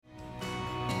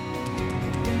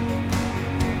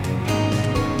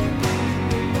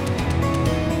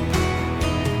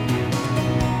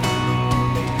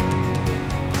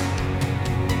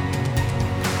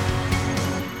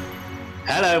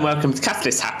and welcome to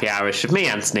Catalyst Happy Hours with me,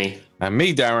 Anthony. And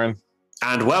me, Darren.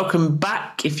 And welcome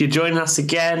back if you're joining us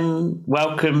again.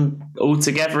 Welcome all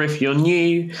together if you're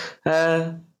new.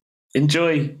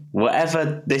 Enjoy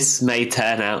whatever this may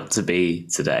turn out to be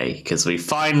today, because we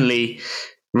finally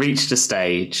reached a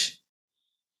stage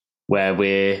where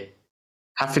we're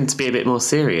having to be a bit more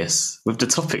serious with the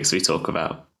topics we talk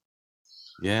about.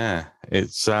 Yeah,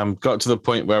 it's got to the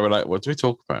point where we're like, what do we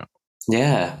talk about?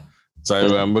 Yeah.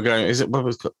 So we're going, is it what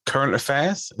was current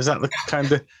affairs? Is that the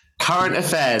kind of... Current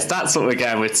affairs, that's what we're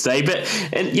going with today. But,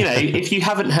 you know, if you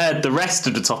haven't heard the rest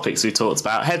of the topics we talked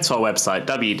about, head to our website,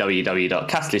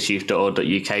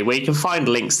 www.catalystyouth.org.uk, where you can find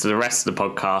links to the rest of the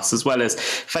podcast, as well as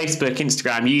Facebook,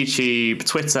 Instagram, YouTube,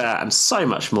 Twitter, and so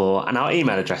much more. And our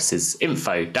email address is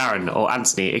info, Darren or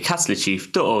Anthony at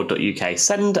catalystyouth.org.uk.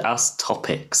 Send us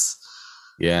topics.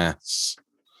 Yes.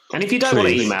 And if you don't want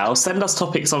to email, send us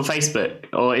topics on Facebook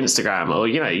or Instagram, or,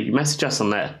 you know, you message us on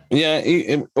there.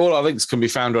 Yeah, all our links can be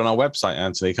found on our website,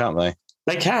 Anthony, can't they?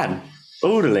 They can.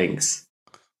 All the links.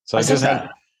 So just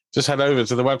head over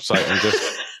to the website and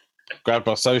just grab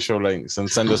our social links and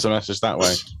send us a message that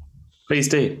way. Please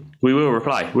do. We will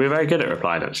reply. We're very good at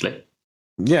replying, actually.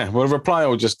 Yeah, we'll reply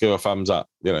or just give a thumbs up,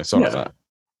 you know, something like that.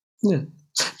 Yeah.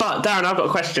 But Darren, I've got a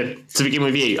question to begin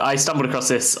with you. I stumbled across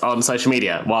this on social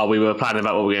media while we were planning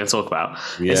about what we were going to talk about.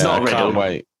 Yeah, it's not a riddle. Can't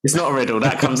wait. It's not a riddle.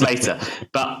 That comes later.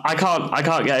 But I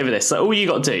can't get over this. So all you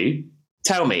got to do,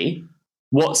 tell me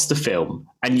what's the film,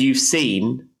 and you've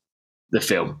seen the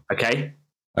film. Okay.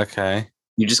 Okay.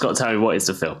 You just got to tell me what is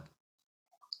the film.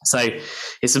 So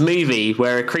it's a movie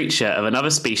where a creature of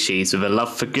another species with a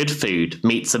love for good food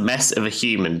meets a mess of a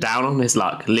human down on his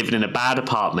luck, living in a bad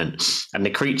apartment, and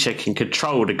the creature can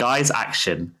control the guy's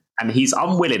action, and he's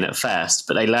unwilling at first,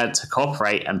 but they learn to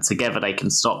cooperate, and together they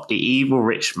can stop the evil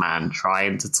rich man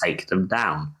trying to take them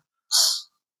down.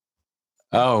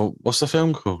 Oh, what's the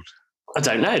film called? I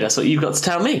don't know. That's what you've got to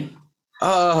tell me.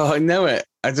 Oh, I know it.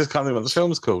 I just can't think what the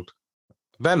film's called.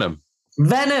 Venom.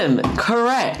 Venom,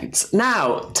 correct.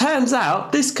 Now, turns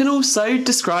out this can also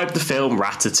describe the film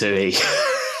Ratatouille.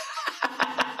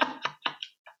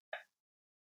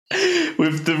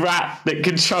 With the rat that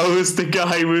controls the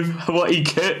guy with what he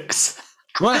cooks.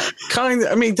 What kind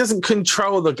of, I mean, he doesn't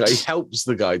control the guy, he helps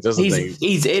the guy, doesn't he?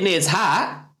 He's in his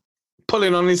hat.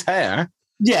 Pulling on his hair.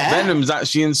 Yeah. Venom's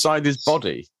actually inside his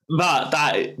body. But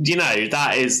that, you know,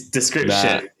 that is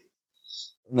description.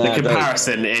 No, the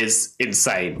comparison is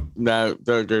insane. No,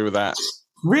 don't agree with that.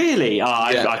 Really? Oh,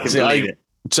 yeah. I can believe it.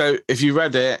 So if you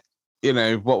read it, you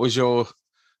know, what was your...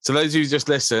 So those of you who just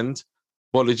listened,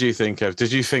 what did you think of?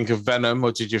 Did you think of Venom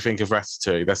or did you think of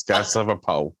Ratatouille? Let's have a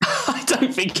poll. I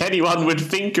don't think anyone would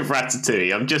think of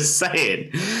Ratatouille. I'm just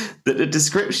saying that the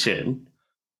description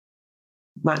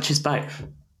matches both.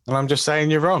 And I'm just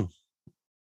saying you're wrong.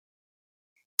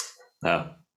 Oh.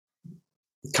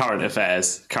 Current affair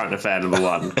number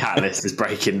one. Catalyst is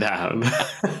breaking down.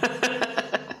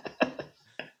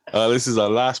 This is our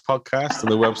last podcast,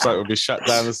 and the website will be shut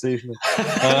down this evening.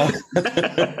 But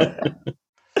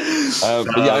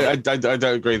yeah, I don't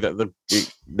agree that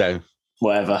no.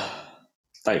 Whatever.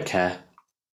 Don't care.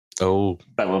 Oh,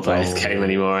 don't want to play this game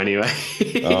anymore anyway.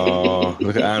 Oh,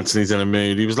 look at Anthony's in a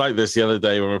mood. He was like this the other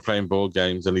day when we were playing board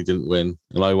games, and he didn't win,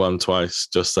 and I won twice.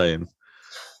 Just saying.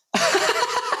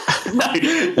 No,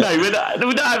 we're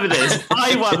not having this.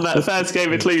 I won that first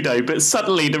game of Cluedo, but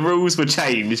suddenly the rules were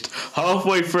changed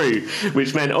halfway through,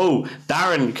 which meant,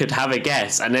 Darren could have a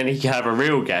guess and then he could have a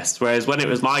real guess. Whereas when it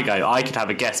was my go, I could have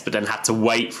a guess, but then had to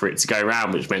wait for it to go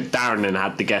around, which meant Darren then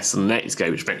had the guess on the next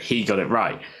go, which meant he got it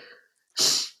right.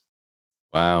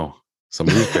 Wow.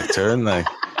 Somebody's bitter, aren't they?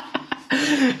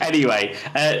 Anyway,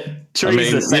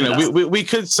 Teresa, I mean, we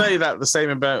could say that the same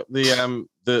about the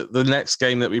next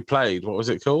game that we played. What was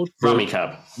it called? Rummy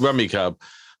Cub. Rummy Cub.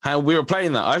 How we were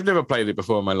playing that. I've never played it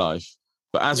before in my life.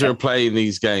 But as we were playing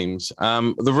these games,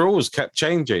 the rules kept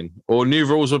changing, or new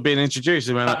rules were being introduced.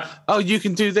 And we're like, you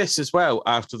can do this as well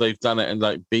after they've done it and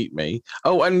like beat me.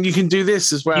 Oh, and you can do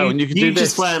this as well, and you can do this. You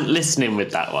just weren't listening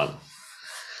with that one.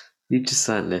 You just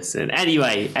weren't listening.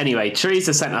 Anyway,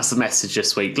 Teresa sent us a message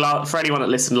this week. For anyone that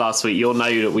listened last week, you'll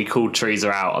know that we called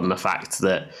Teresa out on the fact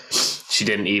that she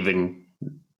didn't even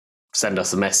send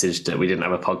us a message that we didn't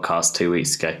have a podcast 2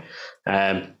 weeks ago.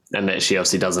 And that she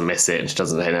obviously doesn't miss it and she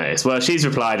doesn't notice. Well, she's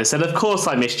replied and said, of course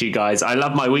I missed you guys. I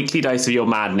love my weekly dose of your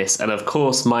madness. And of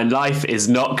course, my life is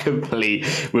not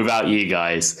complete without you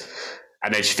guys.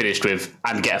 And then she finished with,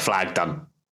 and get a flag done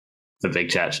for Big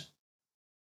Church.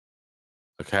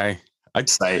 Okay. Do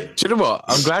you know what?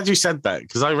 I'm glad you said that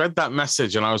because I read that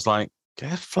message and I was like,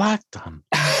 get a flag done.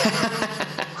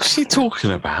 What's she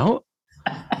talking about?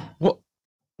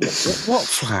 What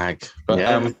flag? But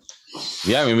yeah. I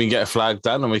mean, we can get a flag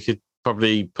done, and we could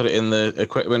probably put it in the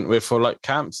equipment for like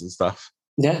camps and stuff.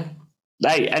 Yeah.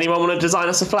 Hey, anyone want to design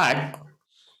us a flag?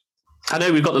 I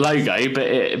know we've got the logo, but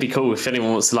it'd be cool if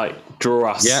anyone wants to like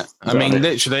draw us. Yeah, I mean,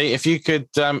 literally, if you could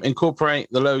incorporate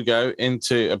the logo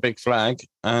into a big flag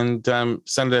and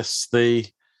send us the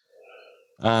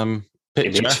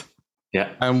picture, image.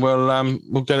 Yeah, and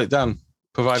we'll get it done,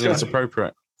 provided it's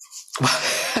appropriate.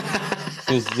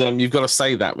 Because you've got to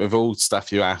say that with all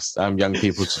stuff you ask young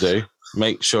people to do.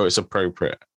 Make sure it's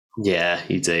appropriate. Yeah,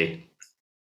 you do.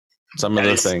 Some of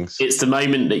the things. It's the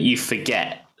moment that you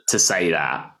forget to say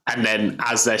that, and then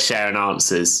as they're sharing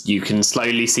answers, you can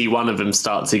slowly see one of them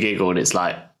start to giggle, and it's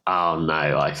like, oh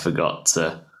no, I forgot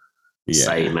to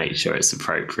say, make sure it's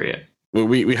appropriate. Well,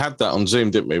 we had that on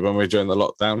Zoom, didn't we, when we were during the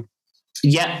lockdown?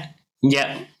 Yeah,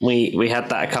 we had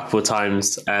that a couple of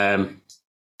times. I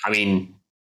mean,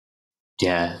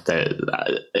 yeah,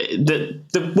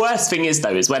 the worst thing is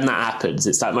though is when that happens.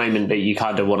 It's that moment that you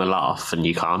kind of want to laugh and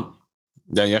you can't.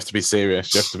 Yeah, you have to be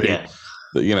serious. You have to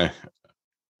be, you know.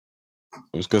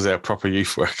 It was because they're proper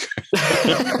youth worker.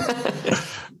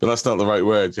 But that's not the right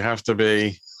word. You have to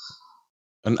be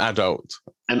an adult.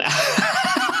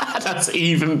 That's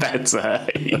even better.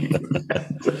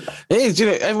 It is, you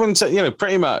know, everyone said, you know,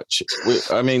 pretty much.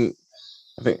 I mean,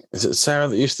 I think, is it Sarah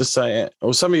that used to say it?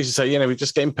 Or somebody used to say, you know, we're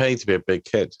just getting paid to be a big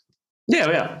kid.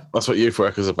 Yeah. That's what youth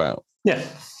work is about. Yeah.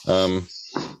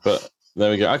 But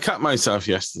there we go. I cut myself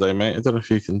yesterday, mate. I don't know if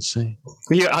you can see.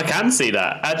 Yeah, I can see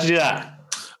that. How'd you do that?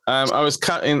 I was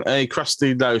cutting a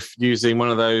crusty loaf using one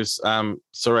of those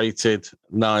serrated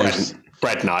knives.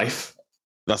 Bread knife.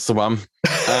 That's the one.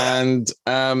 And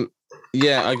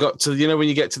I got to, you know, when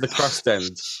you get to the crust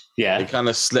end, it kind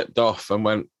of slipped off and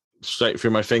went straight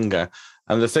through my finger.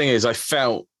 And the thing is, I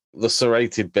felt the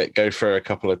serrated bit go through a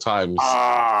couple of times.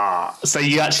 So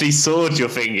you actually sawed your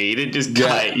finger. You didn't just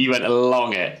cut it. You went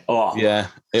along it. Oh. Yeah,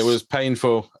 it was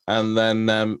painful. And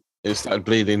then it started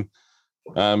bleeding.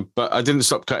 But I didn't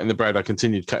stop cutting the bread. I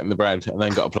continued cutting the bread and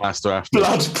then got a plaster after.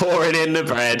 Blood pouring in the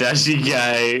bread as you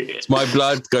go. It's my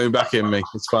blood going back in me.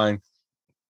 It's fine.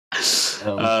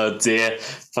 Oh dear.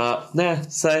 But yeah,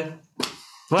 so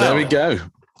there we go.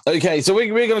 Okay, so we're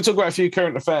going to talk about a few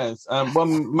current affairs.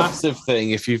 One massive thing,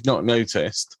 if you've not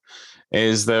noticed,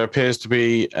 is there appears to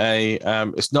be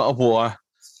it's not a war,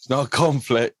 it's not a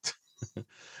conflict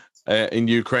in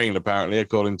Ukraine, apparently,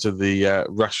 according to the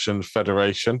Russian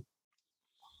Federation.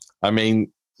 I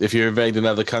mean, if you invade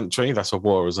another country, that's a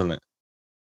war, isn't it?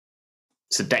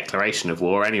 It's a declaration of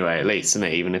war anyway, at least, isn't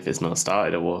it? Even if it's not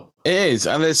started a war. It is.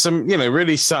 And there's some, you know,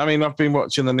 really, I mean, I've been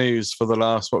watching the news for the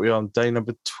last, what we're on, day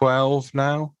number 12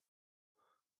 now.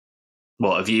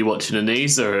 What, have you watching the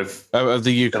news or of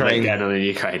the Ukraine? Going on in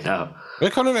Ukraine now.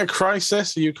 We're calling it a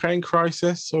crisis, a Ukraine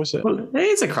crisis, or is it? Well, it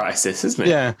is a crisis, isn't it?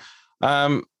 Yeah.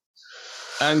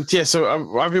 And yeah,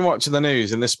 so I've been watching the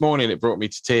news, and this morning it brought me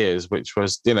to tears, which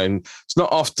was, you know, it's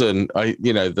not often I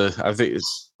think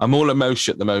I'm all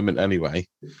emotion at the moment anyway,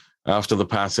 after the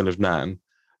passing of Nan,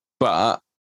 but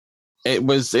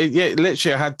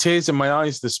literally I had tears in my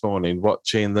eyes this morning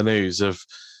watching the news of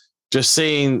just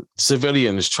seeing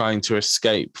civilians trying to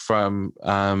escape from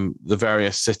the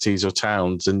various cities or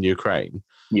towns in Ukraine.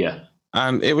 Yeah.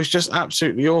 And it was just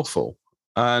absolutely awful.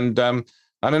 And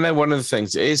I don't know, one of the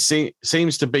things it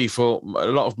seems to be for a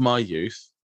lot of my youth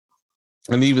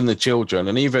and even the children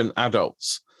and even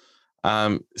adults,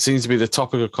 seems to be the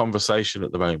topic of conversation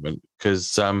at the moment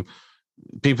because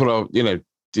people are, you know,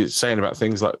 saying about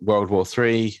things like World War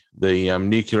III, the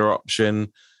nuclear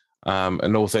option,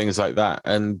 and all things like that.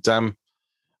 And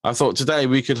I thought today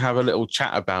we could have a little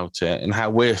chat about it and how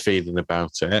we're feeling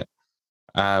about it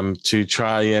to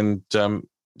try and, you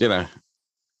know,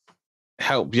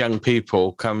 help young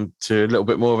people come to a little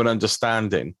bit more of an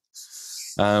understanding.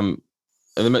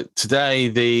 Today,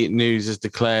 the news has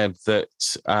declared that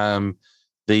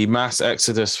the mass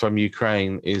exodus from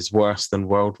Ukraine is worse than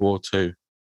World War II.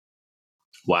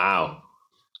 Wow.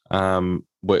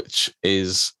 Which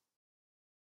is,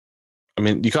 I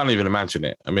mean, you can't even imagine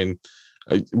it. I mean,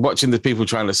 watching the people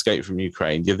trying to escape from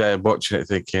Ukraine, you're there watching it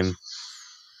thinking,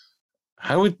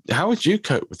 how would you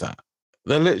cope with that?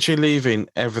 They're literally leaving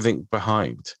everything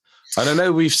behind. And I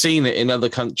know we've seen it in other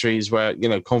countries where, you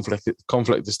know,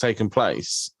 conflict has taken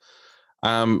place.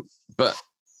 But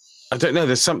I don't know.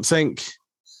 There's something.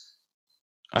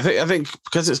 I think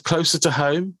because it's closer to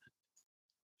home,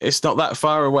 it's not that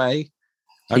far away.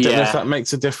 I don't know if that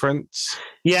makes a difference.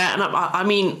 Yeah, and I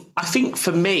mean, I think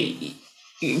for me,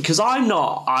 because I'm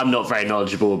not very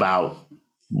knowledgeable about.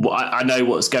 I know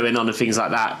what's going on and things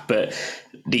like that, but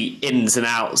the ins and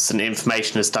outs and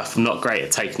information and stuff. I'm not great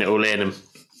at taking it all in and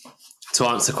to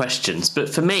answer questions. But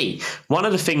for me, one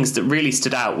of the things that really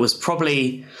stood out was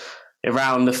probably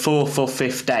around the 4th or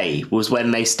 5th day was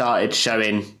when they started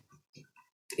showing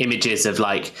images of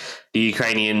like the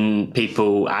Ukrainian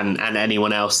people and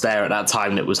anyone else there at that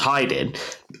time that was hiding,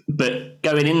 but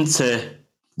going into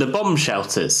the bomb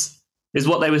shelters is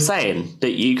what they were saying,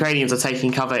 that Ukrainians are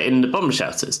taking cover in the bomb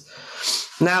shelters.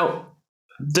 Now,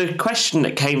 the question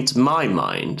that came to my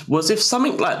mind was, if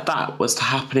something like that was to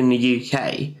happen in the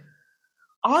UK,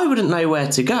 I wouldn't know where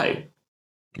to go.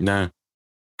 No.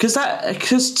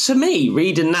 Because to me,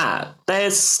 reading that,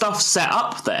 there's stuff set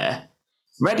up there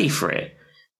ready for it.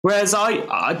 Whereas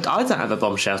I don't have a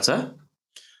bomb shelter.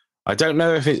 I don't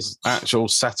know if it's actual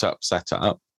setup,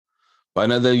 but I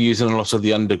know they're using a lot of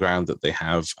the underground that they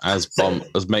have as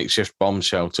makeshift bomb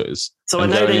shelters. So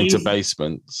and I know going into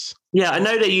basements. Yeah, I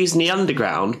know they're using the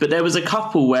underground, but there was a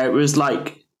couple where it was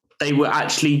like they were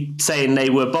actually saying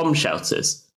they were bomb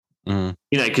shelters. Mm.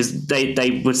 You know, because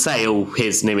they would say, "Oh,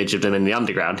 here's an image of them in the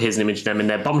underground. Here's an image of them in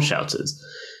their bomb shelters."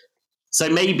 So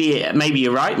maybe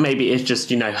you're right. Maybe it's just,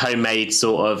 you know, homemade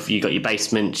sort of. You got your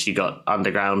basements, you got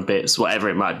underground bits, whatever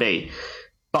it might be.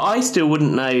 But I still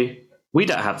wouldn't know. We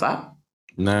don't have that.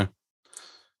 No.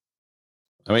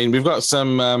 I mean, we've got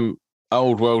some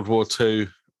old World War II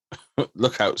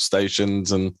lookout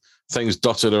stations and things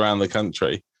dotted around the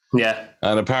country. Yeah.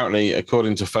 And apparently,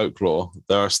 according to folklore,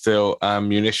 there are still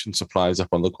munition supplies up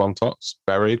on the Quantocks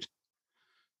buried.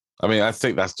 I mean, I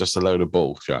think that's just a load of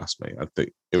bull, if you ask me. I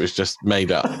think it was just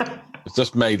made up. It's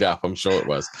just made up, I'm sure it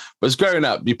was. But as growing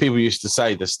up, people used to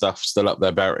say the stuff's still up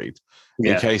there buried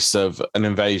in case of an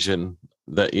invasion,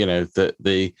 that, you know, that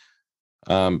the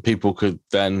people could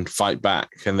then fight back.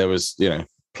 And there was, you know,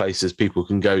 places people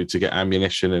can go to get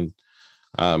ammunition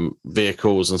and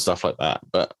vehicles and stuff like that.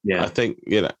 But I think,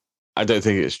 you know, I don't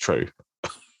think it's true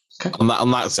on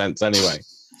that sense anyway.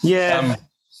 Yeah.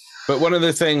 But one of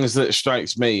the things that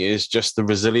strikes me is just the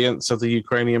resilience of the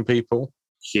Ukrainian people.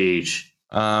 Huge.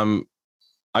 And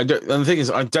the thing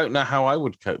is, I don't know how I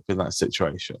would cope in that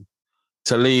situation,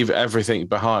 to leave everything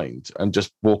behind and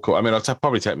just walk away. I mean,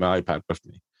 probably take my iPad with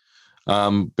me,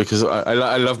 because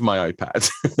I love my iPad.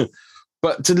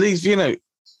 But to leave, you know,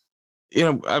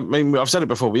 I mean, I've said it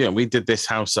before, you know, we did this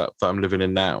house up that I'm living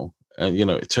in now, and, you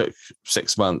know, it took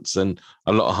 6 months and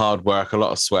a lot of hard work, a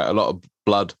lot of sweat, a lot of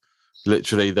blood.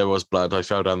 Literally, there was blood. I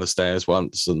fell down the stairs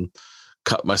once and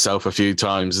cut myself a few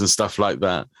times and stuff like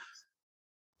that.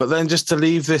 But then just to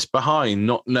leave this behind,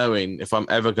 not knowing if I'm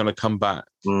ever going to come back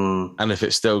and if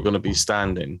it's still going to be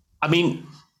standing. I mean,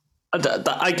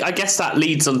 I guess that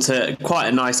leads on to quite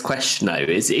a nice question, though,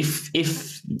 is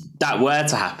if that were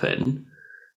to happen,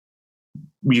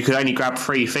 you could only grab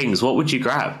 3 things. What would you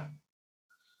grab?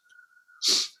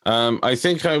 I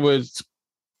think I would...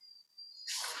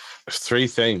 3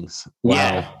 things. Wow.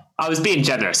 Yeah, I was being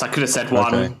generous. I could have said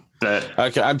 1, okay. But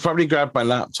okay, I'd probably grab my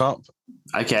laptop.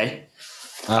 Okay.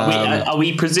 Are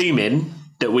we presuming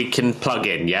that we can plug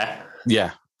in? Yeah.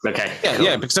 Yeah. Okay. Yeah, cool.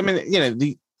 Yeah. Because I mean, you know,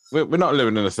 we're not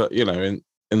living in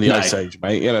in the Ice Age,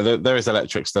 mate. You know, there is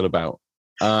electric still about.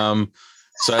 So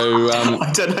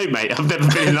I don't know, mate. I've never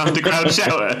been in an underground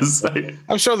shelter. So.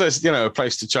 I'm sure there's, you know, a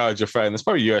place to charge your phone. There's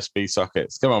probably USB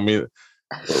sockets. Come on, we're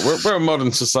a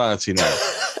modern society now.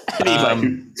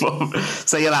 Anyway,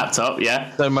 so your laptop,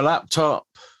 yeah. So my laptop.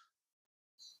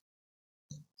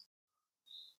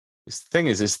 The thing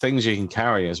is, there's things you can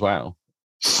carry as well.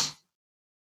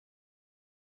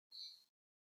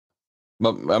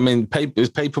 But I mean, is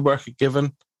paperwork a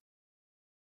given?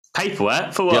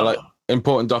 Paperwork for what? Yeah, like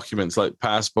important documents like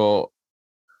passport.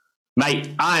 Mate,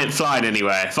 I ain't flying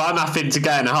anywhere. If I'm having to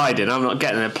go and hide in, I'm not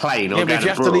getting a plane. But if you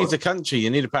have to leave the country, you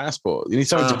need a passport. You need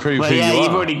something to prove who you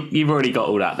are. You've already got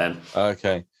all that then.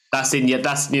 Okay. That's in your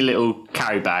little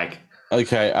carry bag.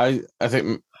 Okay, I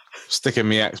think sticking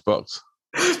my Xbox.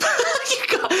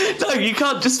 You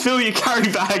can't just fill your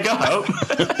carry bag up.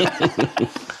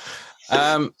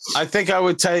 I think I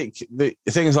would take the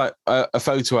things like a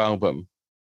photo album.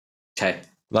 Okay.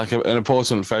 Like an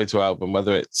important photo album,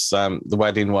 whether it's the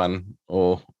wedding one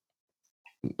or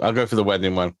I'll go for the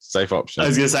wedding one, safe option. I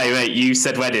was going to say, mate, you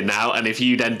said wedding now, and if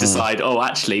you then decide,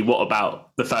 actually, what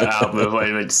about the photo album of when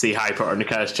we went to see Harry Potter and the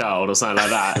Cursed Child or something like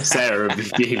that, Sarah would be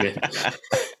fuming.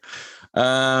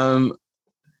 And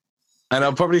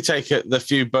I'll probably take the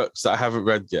few books that I haven't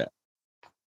read yet.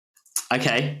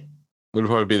 Okay. Would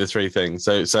probably be the 3 things.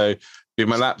 So be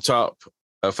my laptop,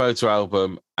 a photo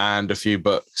album, and a few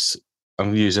books.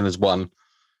 I'm using as 1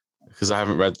 because I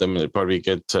haven't read them, and it'd probably be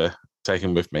good to take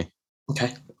them with me.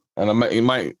 Okay. And I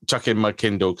might chuck in my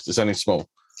Kindle because it's only small.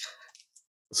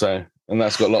 So, and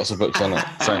that's got lots of books on it.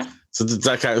 So does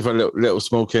that count for a little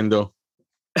small Kindle?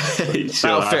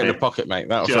 That'll fit in the pocket, mate.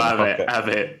 That'll fit in the pocket. Have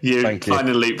it. You're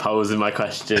finding loopholes in my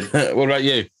question. What about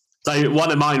you? So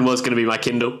one of mine was going to be my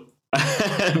Kindle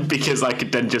because I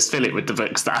could then just fill it with the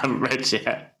books that I haven't read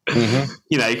yet. Mm-hmm.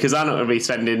 You know, because I'm not going to be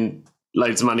spending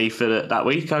loads of money for that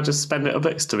week. I'll just spend it on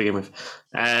books to begin with.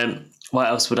 What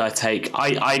else would I take?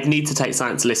 I'd need to take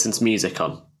something to listen to music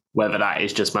on, whether that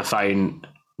is just my phone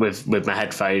with my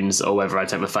headphones or whether I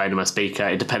take my phone and my speaker.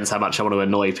 It depends how much I want to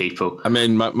annoy people. I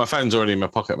mean, my phone's already in my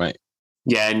pocket, mate.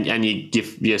 Yeah, and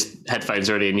your headphones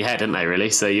are already in your head, aren't they, really?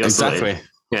 So you're exactly. Sorted.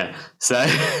 Yeah, so...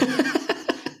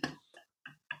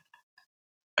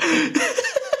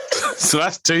 So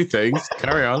that's two things.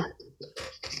 Carry on.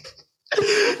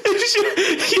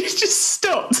 You just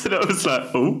stopped and I was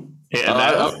like, oh.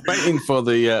 I'm waiting for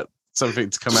the something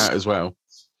to come out as well.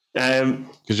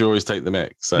 Because you always take the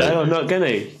mic. So. No, I'm not going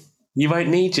to. You won't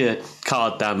need your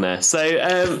card down there. So,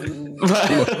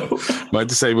 my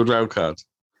disabled rail card.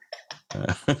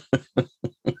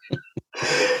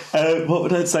 What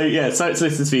would I say? Yeah, so it's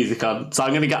listen to music on. So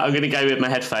I'm gonna go with my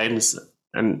headphones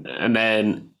and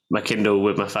then my Kindle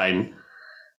with my phone.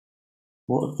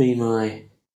 What would be my?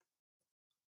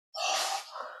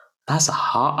 That's a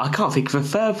hard. I can't think of a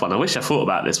third one. I wish I thought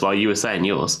about this while you were saying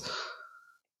yours.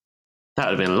 That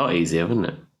would have been a lot easier, wouldn't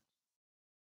it?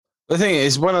 The thing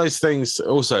is, one of those things.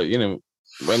 Also, you know,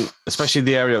 when especially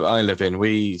the area that I live in,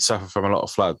 we suffer from a lot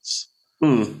of floods.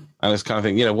 And it's kind of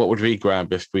thing, you know, what would we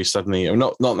grab if we suddenly,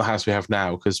 not the house we have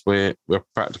now, because we're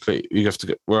practically,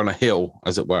 we're on a hill,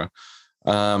 as it were.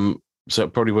 So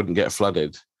it probably wouldn't get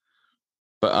flooded.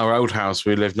 But our old house,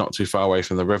 we lived not too far away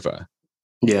from the river.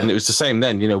 Yeah. And it was the same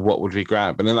then, you know, what would we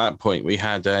grab? And at that point, we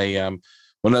had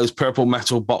one of those purple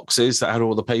metal boxes that had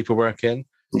all the paperwork in.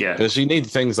 Yeah. Because you need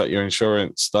things like your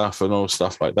insurance stuff and all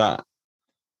stuff like that.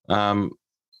 But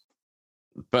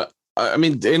I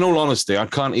mean, in all honesty, I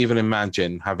can't even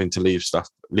imagine having to leave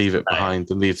it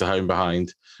behind and leave the home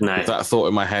behind. No. If that thought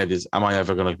in my head is, am I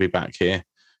ever going to be back here?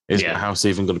 Is my house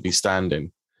even going to be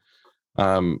standing?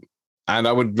 And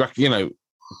I would, you know,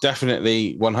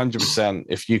 definitely 100%,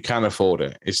 if you can afford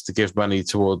it, is to give money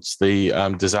towards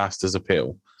the disasters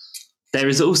appeal. There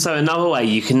is also another way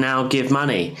you can now give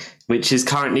money, which is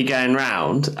currently going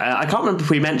round. I can't remember if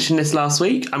we mentioned this last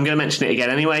week. I'm going to mention it again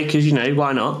anyway, because, you know,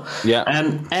 why not? Yeah.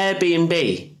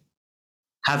 Airbnb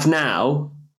have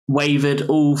now waived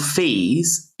all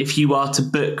fees if you are to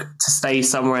book to stay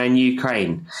somewhere in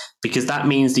Ukraine, because that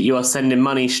means that you are sending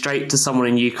money straight to someone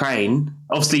in Ukraine.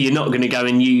 Obviously, you're not going to go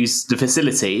and use the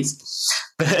facilities,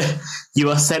 but you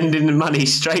are sending the money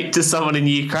straight to someone in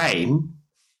Ukraine.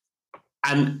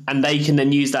 And they can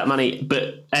then use that money,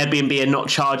 but Airbnb are not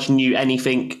charging you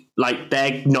anything. Like,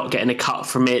 they're not getting a cut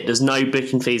from it. There's no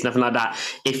booking fees, nothing like that,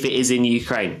 if it is in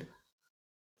Ukraine.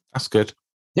 That's good.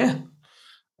 Yeah.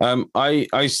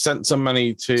 I sent some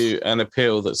money to an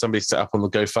appeal that somebody set up on the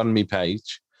GoFundMe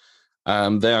page.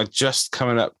 They are just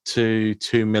coming up to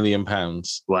 £2 million.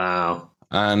 Wow.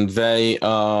 And they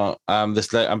are,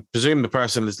 I presume the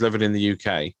person is living in the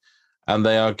UK. And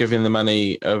they are giving the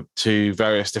money to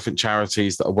various different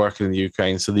charities that are working in the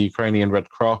Ukraine. So the Ukrainian Red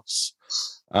Cross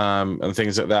and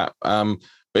things like that. But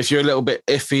if you're a little bit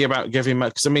iffy about giving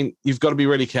money, because, I mean, you've got to be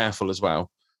really careful as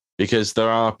well, because there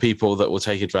are people that will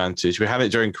take advantage. We had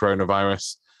it during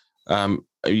coronavirus.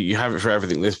 You have it for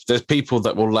everything. There's people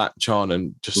that will latch on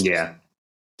and just,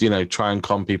 you know, try and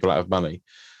con people out of money.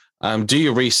 Do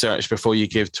your research before you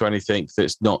give to anything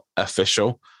that's not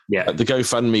official. Yeah. At the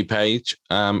GoFundMe page,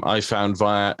 I found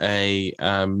via a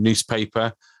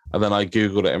newspaper, and then I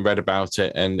Googled it and read about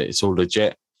it, and it's all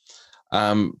legit.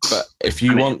 But if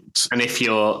you want... And if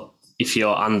you're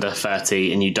under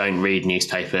 30 and you don't read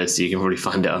newspapers, you can probably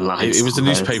find it online. It was a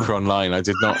newspaper online. I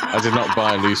did not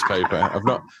buy a newspaper. I've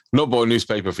not bought a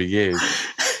newspaper for years.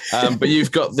 But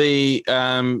you've got the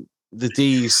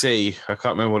DEC. I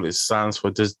can't remember what it stands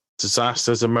for.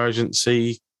 Disasters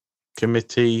Emergency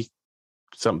Committee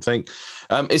something.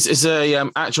 It's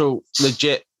a actual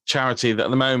legit charity that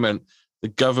at the moment the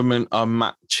government are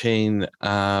matching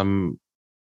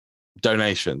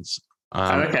donations.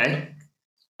 Okay.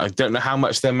 I don't know how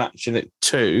much they're matching it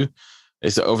to.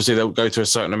 Is that obviously they'll go to a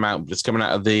certain amount, but it's coming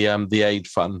out of the aid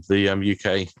fund, the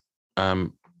UK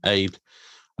aid.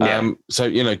 So,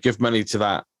 you know, give money to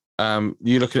that.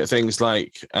 You're looking at things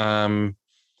like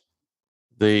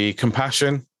the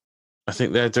Compassion. I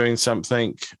think they're doing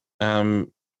something.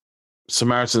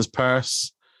 Samaritan's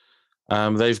Purse.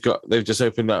 They've just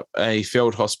opened up a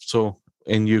field hospital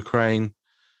in Ukraine.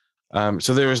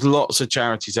 So there is lots of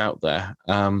charities out there.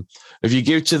 If you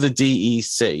give to the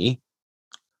DEC,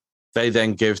 they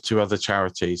then give to other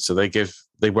charities. So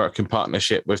they work in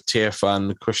partnership with Tear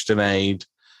Fund, Christian Aid,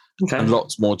 and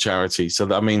lots more charities. So,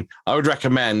 I would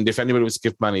recommend if anybody was to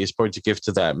give money, it's probably to give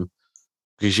to them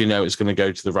because it's going to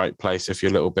go to the right place if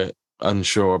you're a little bit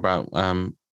unsure about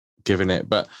giving it.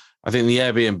 But I think the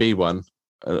Airbnb one,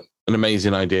 an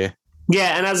amazing idea.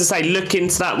 Yeah, and as I say, look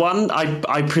into that one.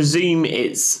 I presume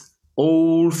it's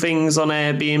all things on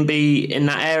Airbnb in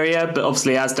that area, but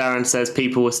obviously, as Darren says,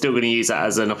 people are still going to use that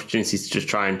as an opportunity to just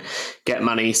try and get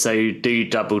money. So do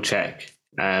double check.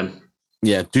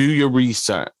 Do your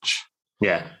research.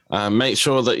 Yeah. Make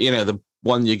sure that the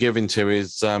one you're giving to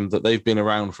is that they've been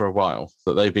around for a while,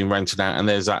 that they've been rented out, and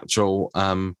there's actual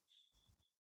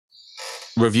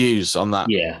reviews on that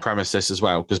premises as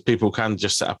well, because people can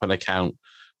just set up an account.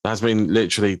 There has been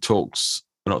literally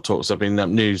there've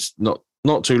been news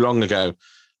not too long ago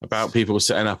about people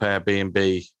setting up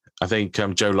Airbnb. I think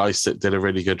Joe Lycett did a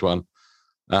really good one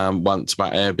once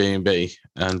about Airbnb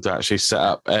and actually set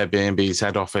up Airbnb's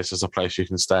head office as a place you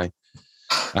can stay.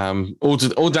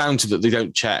 All down to that they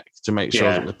don't check to make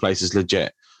sure that the place is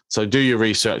legit. So do your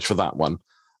research for that one.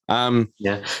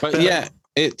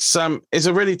 It's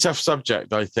a really tough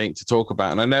subject, I think, to talk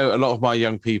about. And I know a lot of my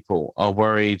young people are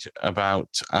worried about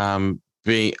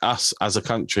us as a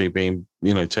country being,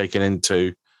 taken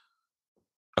into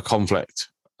a conflict.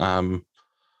 And,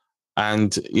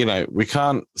 we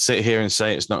can't sit here and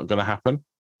say it's not going to happen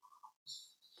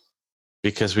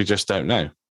because we just don't know.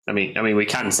 I mean, we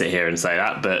can sit here and say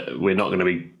that, but we're not going to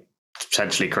be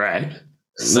potentially correct.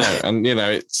 No, and,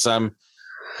 it's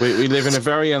we live in a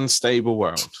very unstable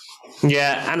world.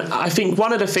 Yeah, and I think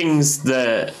one of the things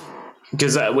that,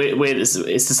 because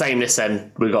it's the same this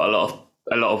end, we've got a lot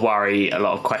of worry, a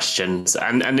lot of questions,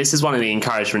 and this is one of the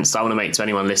encouragements I want to make to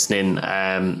anyone listening,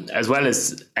 as well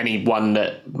as anyone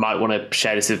that might want to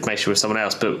share this information with someone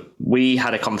else. But we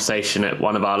had a conversation at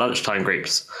one of our lunchtime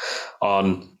groups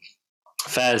on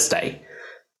Thursday,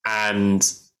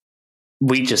 and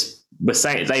we just were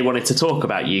saying they wanted to talk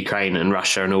about Ukraine and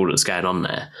Russia and all that's going on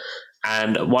there.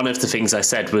 And one of the things I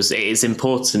said was it is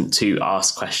important to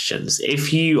ask questions.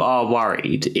 If you are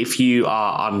worried, if you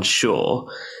are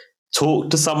unsure,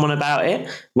 talk to someone about it,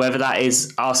 whether that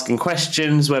is asking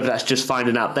questions, whether that's just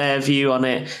finding out their view on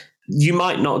it. You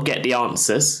might not get the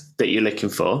answers that you're looking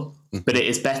for, but it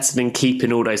is better than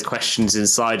keeping all those questions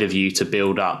inside of you to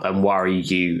build up and worry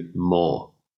you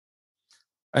more.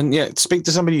 And speak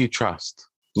to somebody you trust.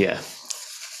 Yeah.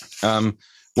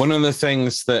 One of the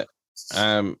things that,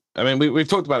 we've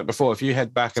talked about it before. If you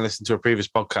head back and listen to a previous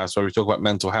podcast where we talk about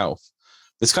mental health,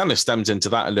 this kind of stems into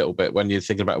that a little bit when you're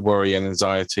thinking about worry and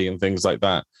anxiety and things like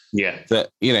that. Yeah. That,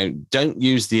 don't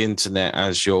use the internet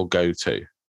as your go-to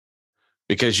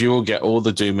because you will get all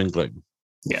the doom and gloom.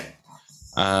 Yeah.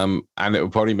 And it will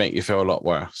probably make you feel a lot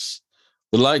worse.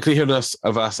 The likelihood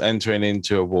of us entering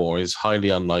into a war is highly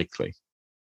unlikely.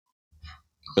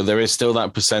 But there is still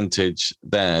that percentage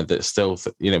there that still,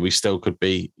 we still could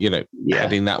be,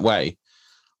 heading that way.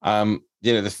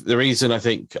 The reason I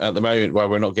think at the moment why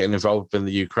we're not getting involved in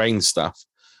the Ukraine stuff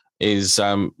is,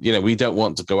 we don't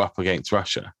want to go up against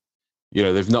Russia.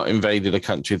 They've not invaded a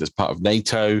country that's part of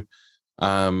NATO.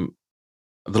 The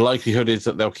likelihood is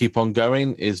that they'll keep on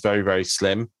going is very, very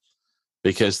slim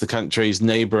because the countries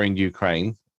neighboring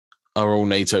Ukraine are all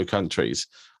NATO countries.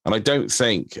 And I don't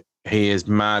think he is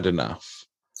mad enough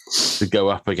to go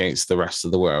up against the rest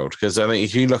of the world. Because I think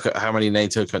if you look at how many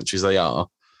NATO countries they are,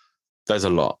 there's a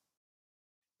lot.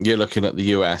 You're looking at the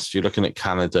US, you're looking at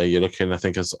Canada, you're looking, I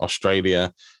think, as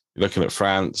Australia, you're looking at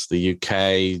France, the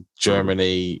UK,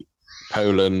 Germany,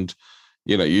 Poland.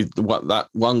 That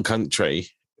one country,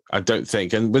 I don't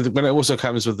think. And when it also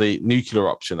comes with the nuclear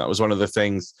option, that was one of the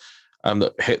things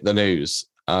that hit the news.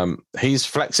 He's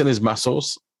flexing his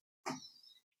muscles.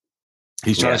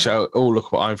 He's trying to show, oh,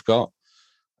 look what I've got.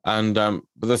 And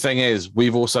but the thing is,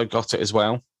 we've also got it as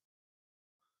well.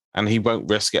 And he won't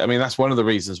risk it. I mean, that's one of the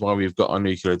reasons why we've got our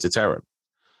nuclear deterrent.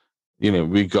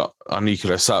 We've got our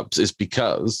nuclear subs is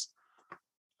because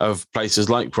of places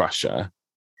like Russia,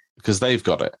 because they've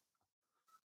got it.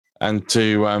 And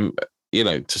to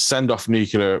send off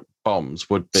nuclear bombs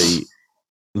would be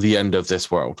the end of this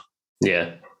world.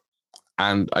 Yeah.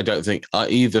 And I don't think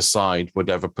either side would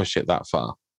ever push it that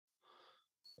far.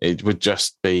 It would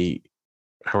just be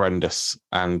horrendous,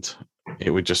 and it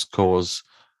would just cause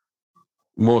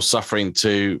more suffering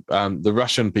to the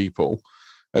Russian people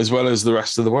as well as the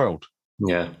rest of the world.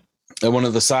 Yeah. And one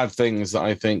of the sad things that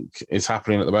I think is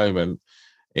happening at the moment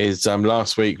is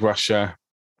last week Russia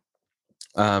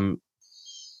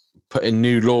put in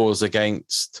new laws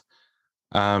against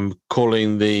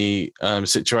calling the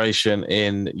situation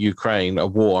in Ukraine a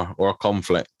war or a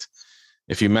conflict.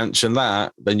 If you mention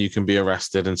that, then you can be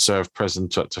arrested and serve prison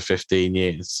to up to 15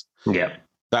 years. Yeah.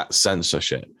 That's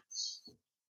censorship.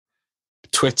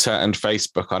 Twitter and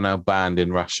Facebook are now banned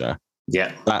in Russia.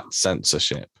 Yeah. That's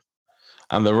censorship.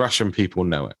 And the Russian people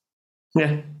know it.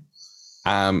 Yeah.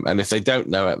 And if they don't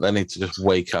know it, they need to just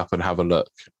wake up and have a look.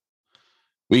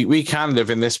 We can live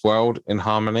in this world in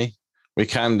harmony. We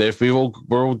can live. We're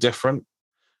all different.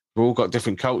 We've all got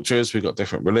different cultures. We've got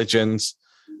different religions.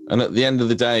 And at the end of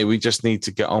the day, we just need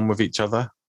to get on with each other.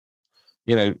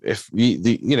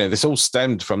 This all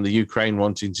stemmed from the Ukraine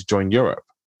wanting to join Europe.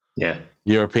 Yeah.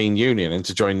 European Union, and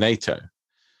to join NATO.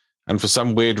 And for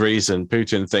some weird reason,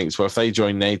 Putin thinks, well, if they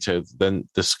join NATO, then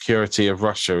the security of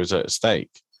Russia is at stake.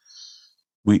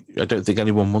 I don't think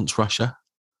anyone wants Russia.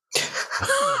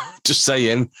 Just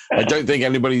saying. I don't think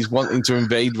anybody's wanting to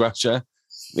invade Russia.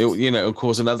 It'll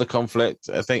cause another conflict.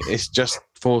 I think it's just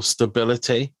for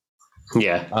stability.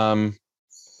 Yeah.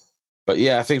 But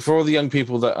yeah, I think for all the young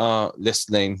people that are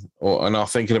listening and are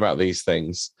thinking about these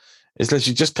things, it's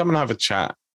literally just come and have a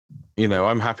chat.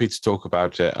 I'm happy to talk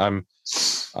about it.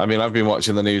 I've been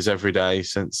watching the news every day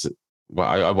since. Well,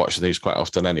 I watch the news quite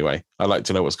often anyway. I like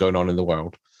to know what's going on in the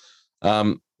world.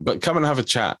 But come and have a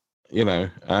chat,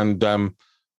 and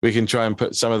we can try and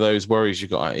put some of those worries you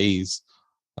got at ease.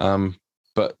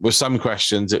 But with some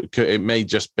questions, it may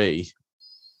just be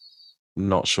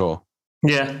not sure.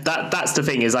 Yeah, that's the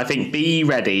thing is, I think be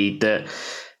ready to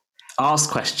ask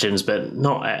questions, but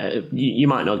not you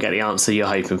might not get the answer you're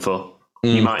hoping for.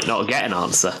 You might not get an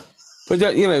answer. But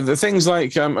the things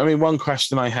like, one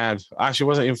question I had actually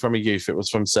wasn't even from a youth; it was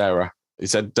from Sarah. He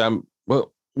said,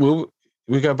 "Well, will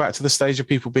we go back to the stage of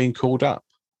people being called up?"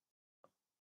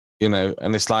 And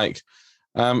it's like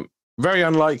very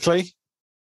unlikely,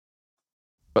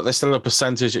 but there's still a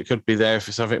percentage it could be there if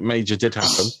something major did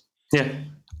happen. Yeah.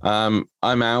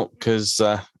 I'm out because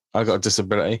I got a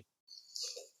disability.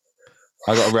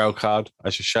 I got a rail card.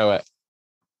 I should show it.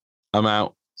 I'm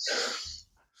out.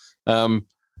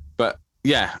 But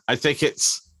yeah, I think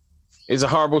it's a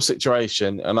horrible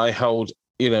situation, and I hold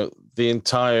the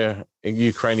entire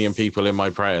Ukrainian people in my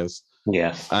prayers.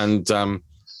 Yeah.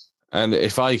 And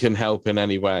if I can help in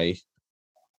any way,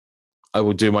 I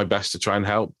will do my best to try and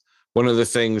help. One of the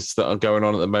things that are going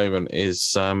on at the moment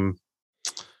is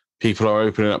people are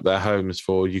opening up their homes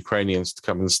for Ukrainians to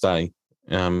come and stay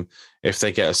if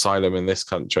they get asylum in this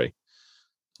country.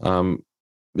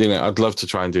 I'd love to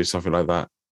try and do something like that.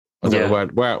 I don't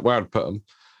know where I'd put them,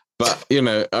 but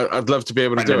I'd love to be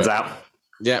able to do it. Out.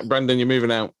 Yeah, Brendan, you're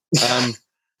moving out.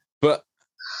 But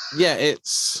yeah,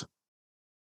 it's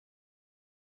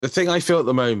the thing I feel at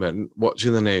the moment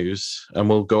watching the news, and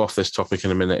we'll go off this topic in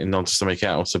a minute and on to something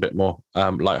else a bit more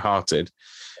lighthearted,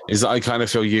 is that I kind of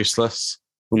feel useless.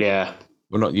 Yeah.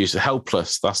 We're not useless,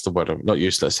 helpless. That's the word. Not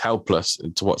useless, helpless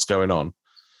to what's going on.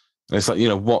 And it's like,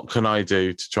 what can I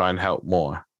do to try and help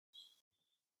more?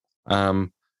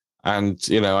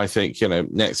 I think,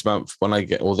 next month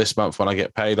this month when I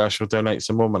get paid, I shall donate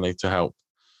some more money to help.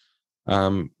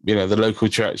 The local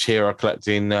church here are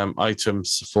collecting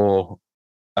items for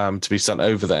to be sent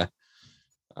over there.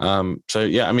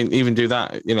 Even do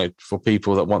that, for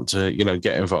people that want to,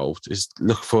 get involved, is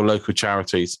look for local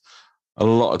charities. A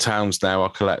lot of towns now are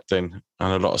collecting,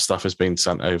 and a lot of stuff is being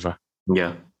sent over.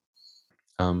 Yeah.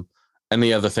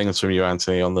 Any other things from you,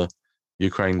 Anthony, on the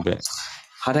Ukraine bit?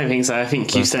 I don't think so. I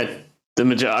think you said the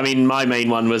majority. My main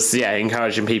one was,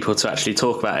 encouraging people to actually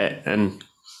talk about it. And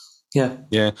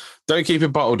yeah. Don't keep it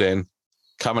bottled in.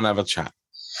 Come and have a chat.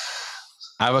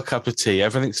 Have a cup of tea.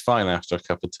 Everything's fine after a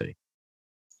cup of tea.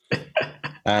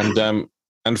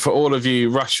 And for all of you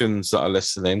Russians that are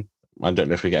listening, I don't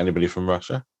know if we get anybody from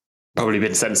Russia. Probably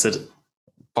been censored.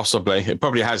 Possibly. It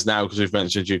probably has now because we've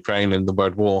mentioned Ukraine and the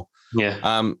word war.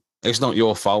 Yeah. It's not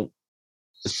your fault.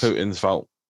 It's Putin's fault.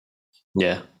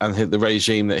 Yeah. And the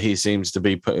regime that he seems to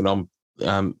be putting on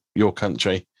your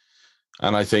country.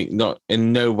 And I think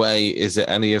in no way is it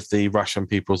any of the Russian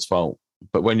people's fault.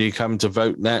 But when you come to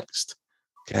vote next,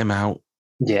 get him out.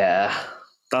 Yeah.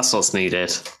 That's what's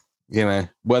needed.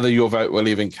 Whether your vote will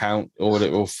even count or whether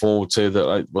it will fall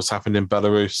to what's happened in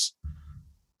Belarus.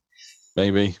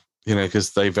 Maybe,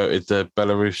 because they voted the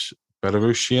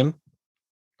Belarusian,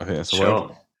 I think that's the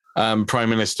word, prime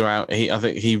minister out. I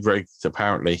think he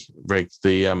apparently rigged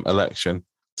the election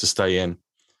to stay in.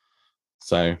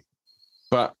 So,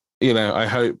 but, I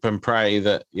hope and pray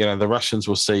that, the Russians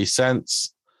will see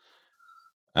sense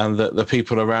and that the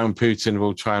people around Putin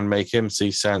will try and make him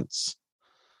see sense.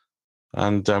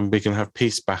 And we can have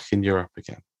peace back in Europe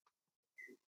again.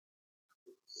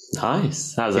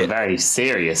 Nice. That was a very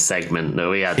serious segment that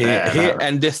we had Here there.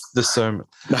 endeth the sermon.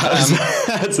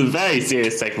 That's a very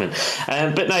serious segment.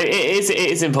 But no, it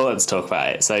is important to talk about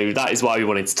it. So that is why we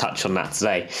wanted to touch on that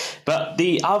today. But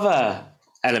the other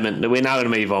element that we're now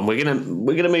going to move on, we're going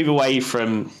to move away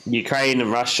from Ukraine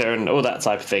and Russia and all that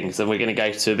type of things, and we're going to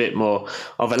go to a bit more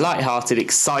of a lighthearted,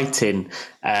 exciting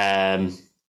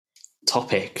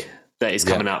topic that is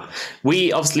coming up.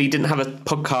 We obviously didn't have a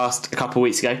podcast a couple of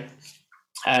weeks ago,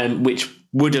 which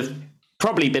would have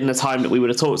probably been the time that we would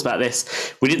have talked about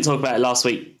this. We didn't talk about it last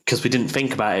week because we didn't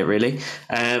think about it really.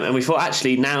 And we thought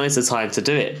actually now is the time to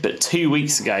do it. But 2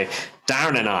 weeks ago,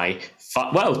 Darren and I,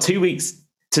 2 weeks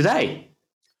today.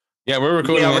 Yeah, we're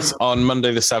recording this on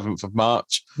Monday, the 7th of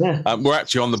March. Yeah. We're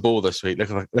actually on the ball this week. Look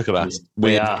at us.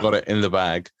 We've got it in the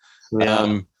bag.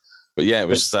 But yeah, it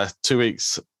was 2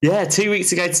 weeks. Yeah, 2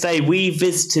 weeks ago today, we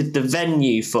visited the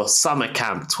venue for Summer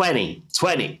Camp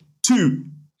 2022.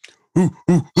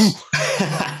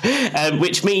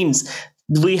 Which means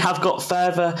we have got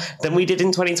further than we did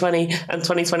in 2020 and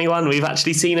 2021. We've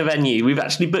actually seen a venue. We've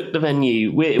actually booked the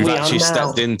venue. We've actually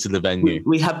stepped into the venue.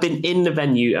 We have been in the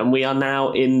venue, and we are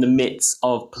now in the midst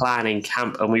of planning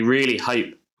camp. And we really hope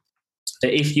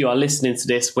that if you are listening to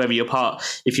this, if you're part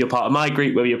of my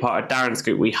group, whether you're part of Darren's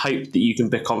group, we hope that you can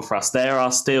book on for us. There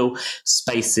are still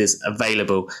spaces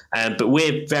available, but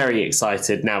we're very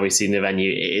excited now we've seen the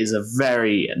venue. It is a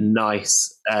very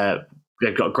nice,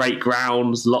 they've got great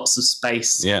grounds, lots of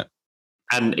space. Yeah.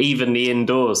 And even the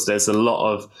indoors, there's a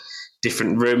lot of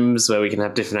different rooms where we can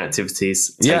have different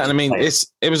activities. Yeah, and I mean,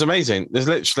 it was amazing. There's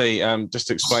literally, just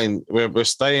to explain, we're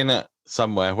staying at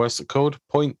somewhere. What's it called?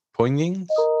 Poynings?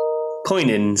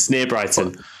 Poynings, near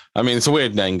Brighton. I mean, it's a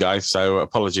weird name, guys, so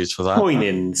apologies for that.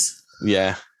 Poynings.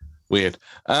 Yeah, weird.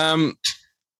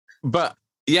 But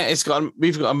yeah,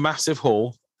 we've got a massive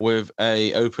hall with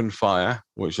a open fire,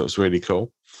 which looks really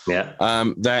cool. Yeah.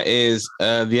 There is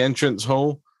the entrance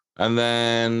hall, and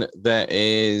then there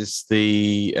is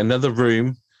another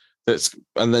room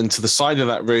and then to the side of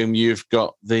that room you've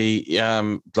got the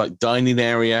like dining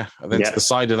area, and then to the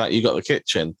side of that you got the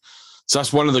kitchen. So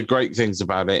that's one of the great things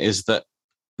about it, is that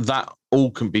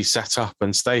all can be set up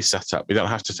and stay set up. We don't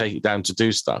have to take it down to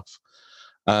do stuff.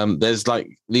 There's like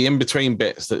the in-between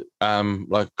bits that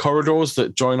like corridors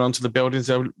that join onto the buildings.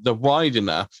 They're wide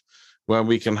enough where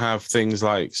we can have things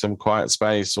like some quiet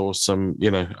space or some,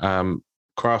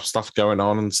 craft stuff going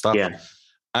on and stuff. Yeah.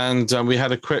 And we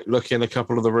had a quick look in a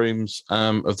couple of the rooms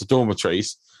of the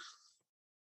dormitories.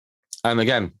 And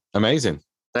again, amazing.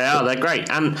 They're great.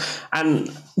 And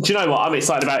do you know what? I'm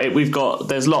excited about it.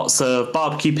 There's lots of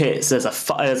barbecue pits. There's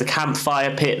a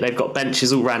campfire pit. They've got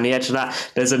benches all around the edge of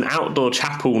that. There's an outdoor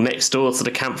chapel next door to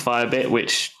the campfire bit,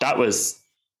 which that was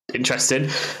interesting.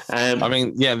 I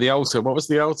mean, yeah, the altar. What was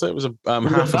the altar? It was a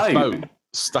half a boat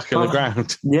stuck in the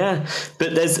ground. Yeah.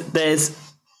 But there's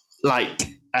like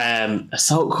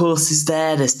assault courses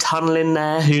there. There's tunneling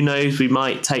there. Who knows? We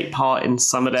might take part in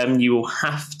some of them. You will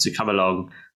have to come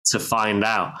along to find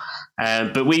out.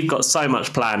 But we've got so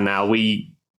much planned now.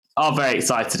 We are very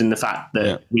excited in the fact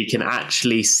that we can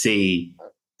actually see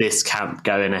this camp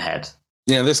going ahead.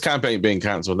 Yeah, this camp ain't being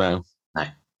cancelled now. No.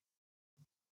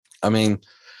 I mean,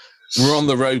 we're on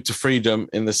the road to freedom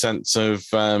in the sense of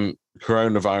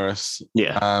coronavirus.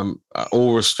 Yeah.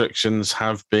 All restrictions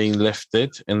have been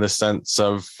lifted in the sense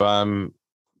of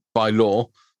by law.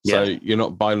 So you're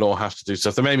not by law have to do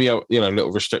stuff. There may be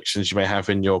little restrictions you may have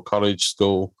in your college,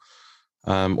 school,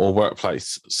 or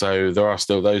workplace. So there are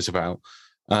still those about.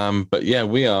 But yeah,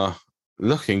 we are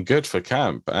looking good for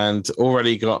camp and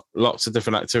already got lots of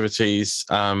different activities,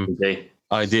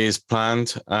 ideas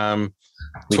planned.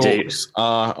 Talks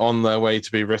are on their way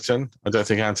to be written. I don't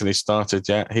think Anthony started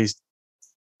yet.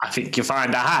 I think you'll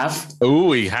find I have.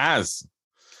 Oh, he has.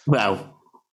 Well,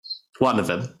 one of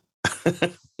them.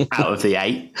 Out of the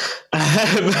 8.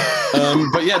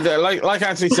 But yeah, like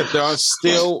Anthony said, there are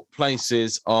still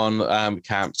places on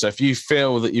camp. So if you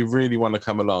feel that you really want to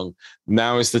come along,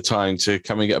 now is the time to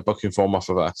come and get a booking form off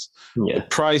of us. Yeah. The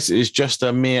price is just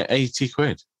a mere 80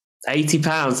 quid.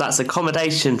 £80. That's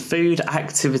accommodation, food,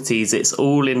 activities. It's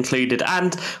all included.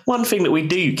 And one thing that we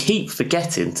do keep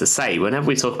forgetting to say whenever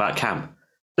we talk about camp,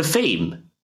 the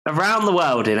theme, around the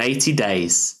world in 80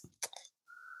 days.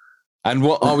 And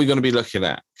what are we going to be looking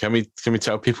at? Can we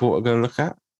tell people what we're going to look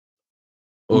at?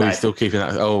 Or are we still keeping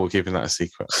that? Oh, we're keeping that a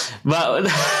secret. Well,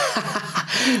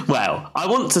 I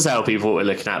want to tell people what we're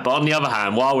looking at, but on the other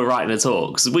hand, while we're writing the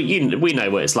talks, we know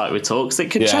what it's like with talks.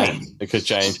 It could change. It could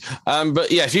change.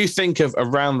 But yeah, if you think of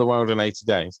around the world in 80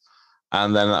 days,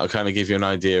 And then that'll kind of give you an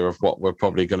idea of what we're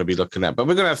probably going to be looking at. But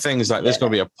we're going to have things like there's going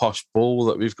to be a posh ball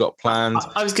that we've got planned.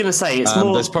 I was going to say it's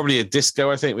more. There's probably a disco.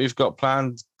 I think we've got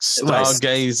planned.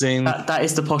 Stargazing. That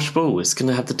is the posh ball. It's going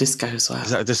to have the disco as well. Is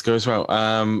that a disco as well?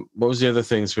 What was the other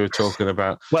things we were talking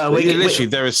about? Well, literally,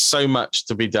 there is so much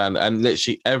to be done, and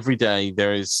literally every day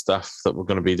there is stuff that we're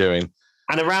going to be doing.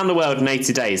 And around the world in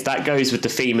 80 days, that goes with the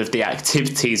theme of the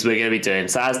activities we're going to be doing.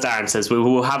 So as Darren says, we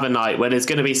will have a night where there's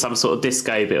going to be some sort of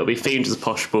disco, but it'll be themed as a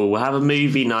posh ball. We'll have a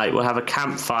movie night. We'll have a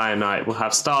campfire night. We'll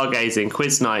have stargazing,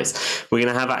 quiz nights. We're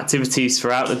going to have activities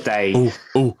throughout the day.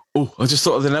 Oh, I just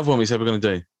thought of another one we said we're going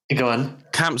to do. Go on.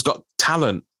 Camp's Got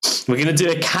Talent. We're going to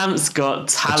do a Camp's Got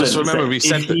Talent. Just remember, we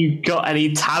said if you've got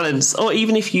any talents, or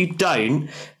even if you don't,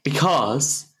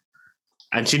 because...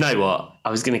 And do you know what? I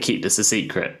was going to keep this a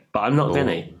secret, but I'm not going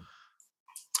to.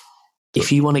 If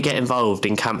you want to get involved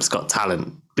in Camp's Got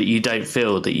Talent, but you don't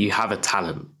feel that you have a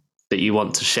talent that you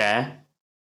want to share,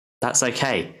 that's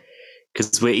okay.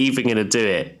 Because we're even going to do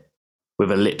it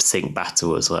with a lip sync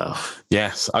battle as well.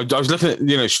 Yes. I was looking at,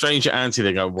 Stranger Auntie,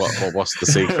 they go, what's the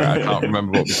secret? I can't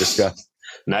remember what we discussed.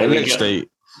 No,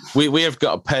 we have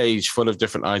got a page full of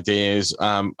different ideas,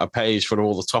 a page full of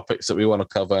all the topics that we want to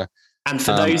cover. And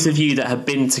for those of you that have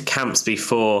been to camps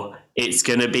before, it's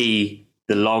going to be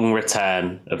the long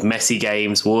return of messy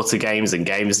games, water games, and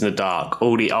games in the dark.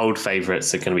 All the old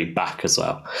favourites are going to be back as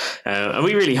well. And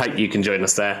we really hope you can join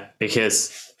us there, because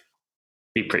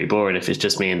it'd be pretty boring if it's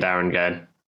just me and Darren going.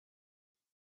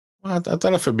 Well, I don't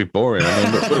know if it'd be boring.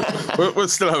 I mean, we'll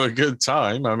still have a good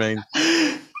time. I mean,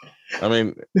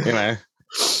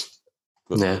 Yeah.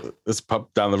 There's a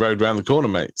pub down the road around the corner,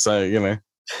 mate. So,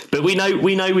 But we know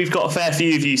we've got a fair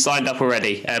few of you signed up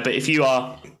already. But if you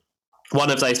are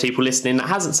one of those people listening that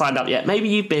hasn't signed up yet, maybe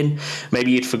you've been,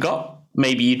 maybe you'd forgot,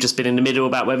 maybe you've just been in the middle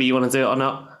about whether you want to do it or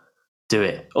not, do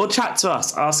it. Or chat to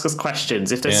us, ask us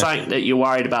questions. If there's something that you're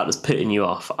worried about that's putting you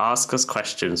off, ask us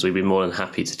questions. We'd be more than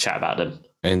happy to chat about them.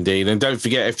 Indeed. And don't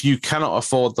forget, if you cannot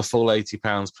afford the full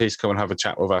 £80, please come and have a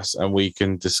chat with us and we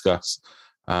can discuss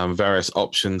various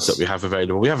options that we have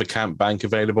available. We have a camp bank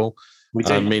available. We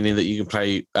do. Meaning that you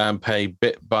can pay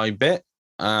bit by bit.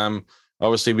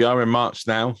 Obviously, we are in March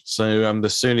now, so the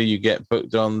sooner you get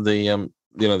booked on the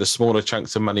the smaller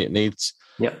chunks of money it needs.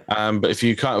 Yep. But if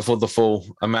you can't afford the full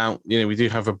amount, we do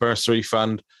have a bursary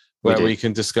fund where we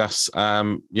can discuss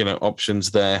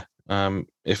options there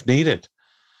if needed.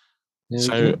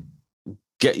 So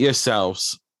get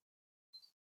yourselves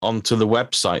onto the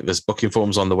website. There's booking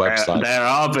forms on the website. There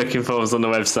are booking forms on the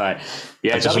website.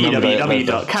 Yeah,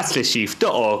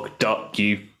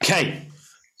 www.catalystsyouth.org.uk.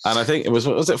 And I think it was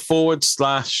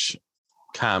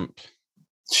 /camp?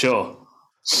 Sure.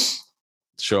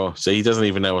 So he doesn't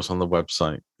even know what's on the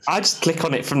website. I just click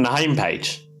on it from the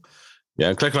homepage. Yeah,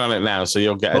 I'm clicking on it now, so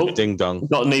you'll get a ding dong.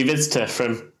 Got a new visitor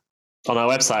on our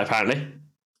website, apparently.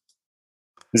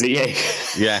 Is it you?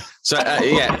 Yeah. So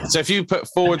So if you put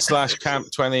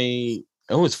 /camp20,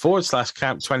 it's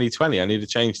 /camp 2020. I need to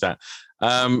change that.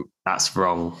 That's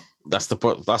wrong. That's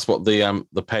what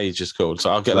the page is called.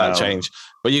 So I'll get that changed.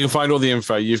 But you can find all the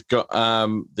info. You've got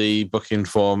the booking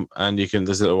form, and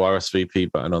there's a little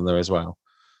RSVP button on there as well.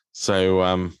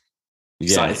 So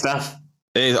exciting stuff.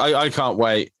 I can't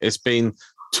wait. It's been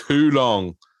too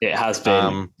long. It has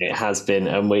been.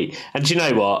 And do you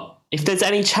know what? If there's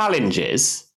any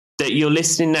challenges that you're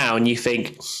listening now and you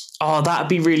think, oh, that'd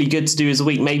be really good to do as a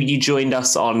week. Maybe you joined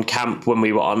us on camp when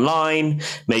we were online.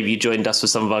 Maybe you joined us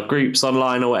with some of our groups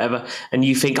online or whatever. And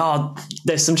you think, oh,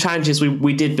 there's some challenges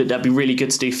we did, but that'd be really good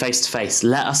to do face to face.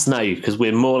 Let us know, because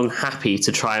we're more than happy to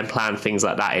try and plan things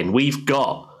like that in. We've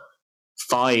got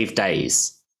 5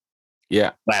 days.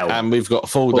 Yeah. Well, and we've got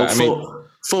full day.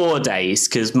 4 days,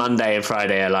 because Monday and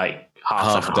Friday are like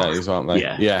half days, aren't they?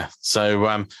 Yeah.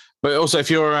 So, but also, if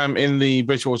you're in the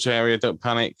Bridgewater area, don't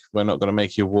panic. We're not going to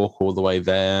make you walk all the way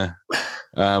there.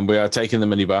 We are taking the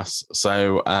minibus.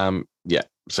 So,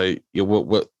 So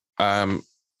you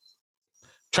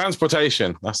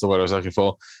transportation. That's the word I was looking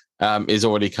for. Is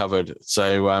already covered.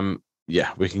 So,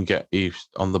 we can get you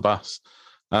on the bus.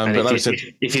 But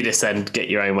if you descend, get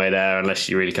your own way there, unless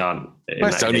you really can't.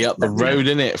 It's only up the road,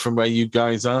 isn't it, from where you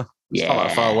guys are? It's not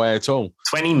that far away at all.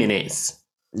 20 minutes.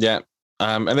 Yeah.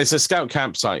 And it's a scout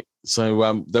campsite.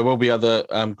 So there will be other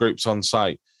groups on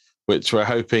site, which we're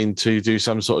hoping to do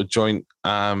some sort of joint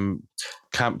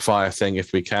campfire thing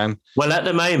if we can. Well, at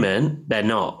the moment, they're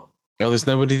not. Oh, there's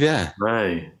nobody there?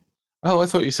 No. Oh, I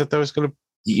thought you said there was going to...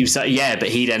 You said, yeah, but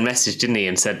he then messaged, didn't he,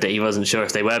 and said that he wasn't sure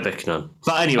if they were booking on.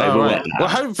 But anyway, well,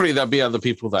 hopefully there'll be other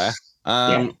people there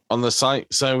on the site,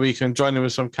 so we can join in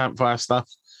with some campfire stuff.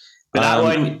 But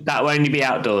that won't only be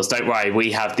outdoors. Don't worry.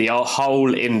 We have the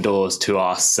whole indoors to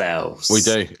ourselves. We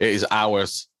do. It is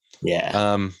ours.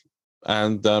 Yeah.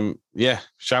 Yeah,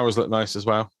 showers look nice as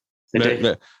well. They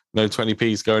do. No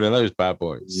 20p's going in those bad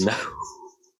boys. No.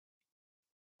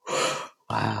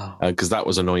 Wow. Because that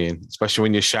was annoying, especially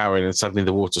when you're showering and suddenly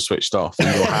the water switched off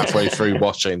and you're halfway through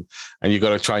washing and you've got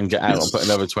to try and get out and put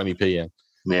another 20p in.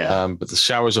 Yeah. But the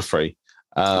showers are free.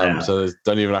 So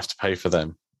don't even have to pay for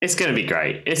them. It's going to be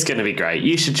great. It's going to be great.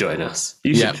 You should join us.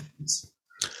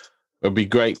 It'll be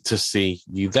great to see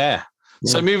you there.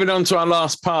 Yeah. So moving on to our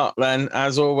last part then,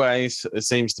 as always, it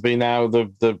seems to be now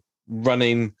the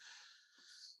running...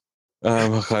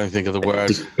 I can't even think of the word.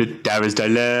 Darren's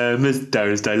Dilemmas.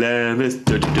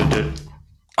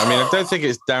 I mean, I don't think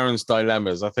it's Darren's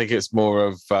Dilemmas. I think it's more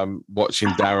of watching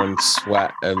Darren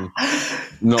sweat and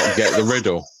not get the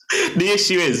riddle. The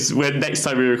issue is, when next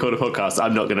time we record a podcast,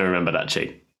 I'm not going to remember that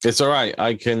tune. It's all right.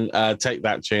 I can take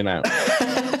that tune out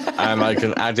and I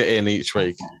can add it in each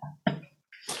week.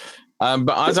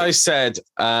 But as I said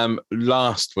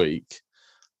last week,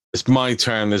 it's my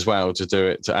turn as well to do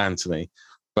it to Anthony.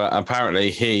 But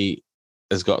apparently he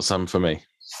has got some for me.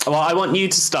 Well, I want you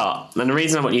to start. And the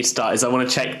reason I want you to start is I want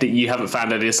to check that you haven't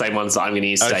found any of the same ones that I'm going to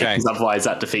use today, because otherwise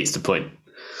that defeats the point.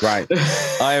 Right.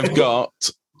 I have got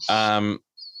two.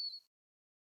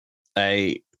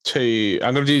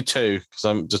 I'm going to do two because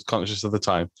I'm just conscious of the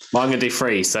time. Well, I'm going to do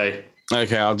three, so...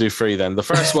 Okay, I'll do three then. The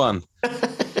first one.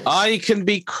 I can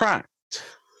be cracked.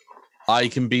 I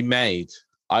can be made.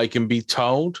 I can be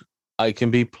told. I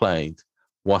can be played.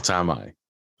 What am I?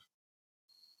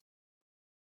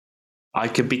 I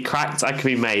could be cracked. I could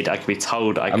be made. I could be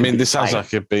told. I mean, this sounds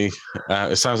like it be.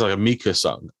 It sounds like a Mika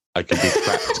song. I could be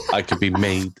cracked. I could be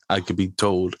made. I could be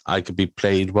told. I could be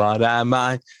played. What am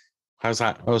I? How's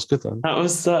that? That was good then.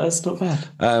 That's not bad.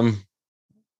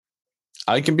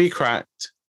 I can be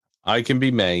cracked. I can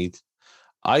be made.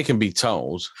 I can be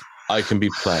told. I can be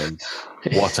played.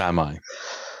 What am I?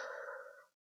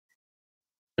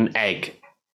 An egg.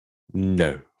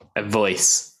 No. A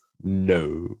voice.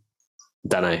 No.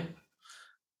 Don't know.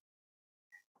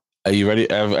 Are you ready?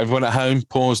 Everyone at home,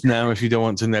 pause now if you don't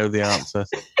want to know the answer.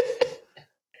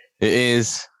 It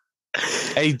is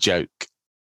a joke.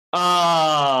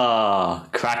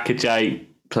 Crack a joke,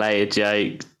 play a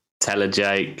joke, tell a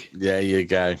joke. There you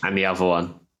go. And the other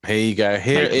one. Here you go.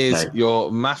 Here is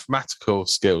your mathematical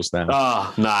skills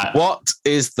now. No. What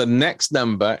is the next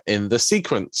number in the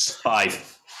sequence?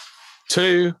 5.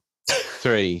 2,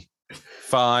 3,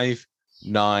 5,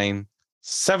 9,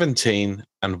 17,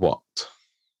 and what?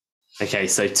 Okay,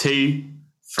 so 2,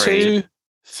 3,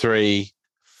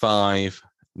 5,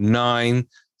 9,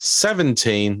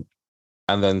 17,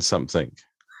 and then something.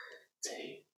 2.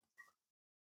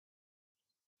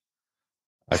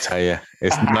 I tell you,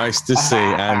 it's nice to see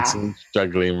Anton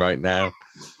struggling right now.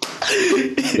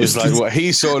 It's like what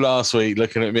he saw last week,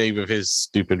 looking at me with his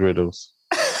stupid riddles.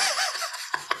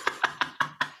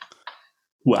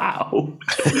 Wow.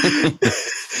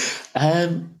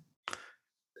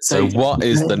 So what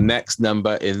is the next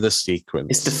number in the sequence?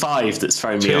 It's the 5 that's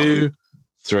thrown me 2, off.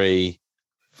 3,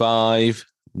 5,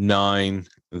 9,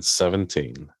 and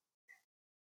 17.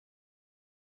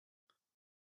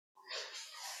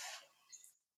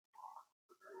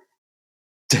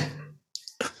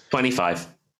 $25.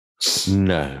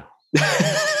 No.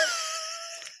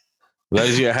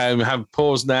 Those of you at home, have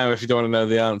pause now if you don't want to know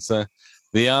the answer.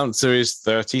 The answer is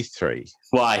 33.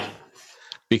 Why?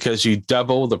 Because you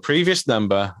double the previous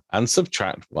number and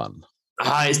subtract 1.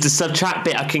 It's the subtract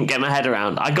bit I couldn't get my head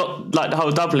around. I got like the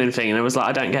whole doubling thing and I was like,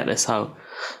 I don't get this whole.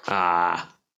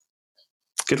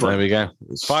 Good one. There we go.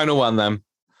 Final one then.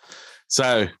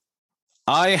 So,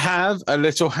 I have a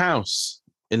little house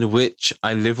in which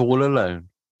I live all alone.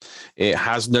 It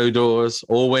has no doors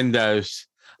or windows.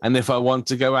 And if I want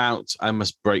to go out, I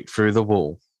must break through the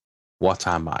wall. What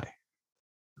am I?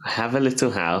 I have a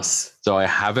little house. So I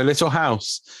have a little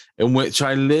house in which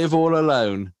I live all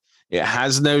alone. It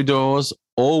has no doors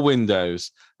or windows.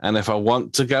 And if I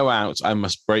want to go out, I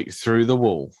must break through the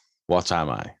wall. What am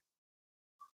I?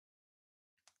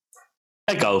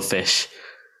 A goldfish.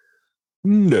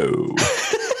 No.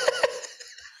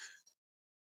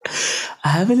 I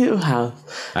have a little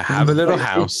house. I have a little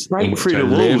house in which I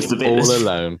live all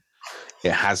alone.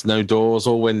 It has no doors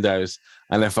or windows.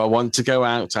 And if I want to go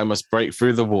out, I must break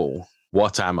through the wall.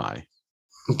 What am I?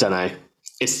 Don't know.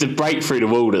 It's the break through the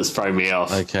wall that's thrown me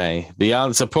off. Okay. The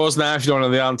answer, pause now if you don't know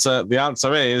the answer. The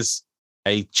answer is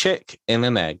a chick in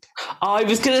an egg. I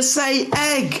was going to say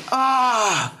egg.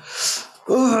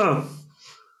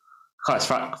 Oh, it's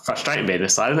frustrating being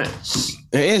this side, isn't it?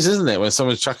 It is, isn't it, when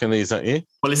someone's chucking these at you?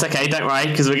 Well, it's okay, don't worry,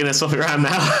 because we're going to swap it around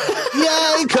now.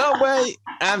 Yay, can't wait.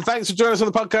 And thanks for joining us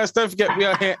on the podcast. Don't forget, we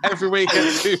are here every week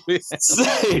at 2 p.m.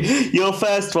 So, your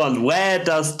first one, where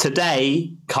does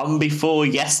today come before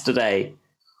yesterday?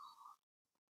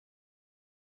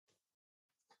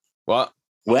 What?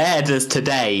 Where does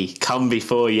today come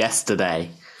before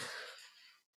yesterday?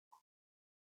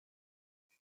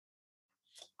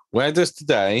 Where does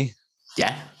today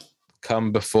Yeah.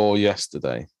 come before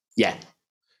yesterday? Yeah.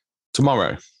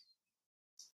 Tomorrow.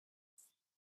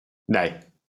 No.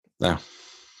 No.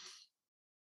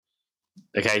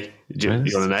 Okay. Do you want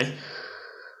to know?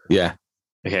 Yeah.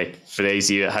 Okay. For those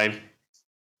of you at home,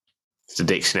 it's a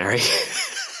dictionary.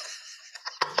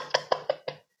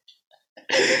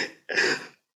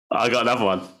 I got another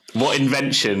one. What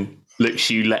invention lets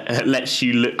you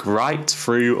look right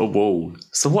through a wall?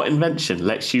 So what invention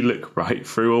lets you look right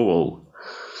through a wall?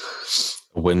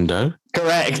 A window.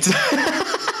 Correct.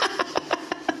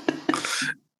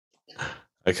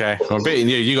 Okay. I'm beating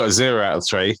you. You got 0 out of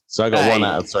 3. So I got 1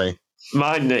 out of 3.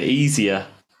 Mine are easier.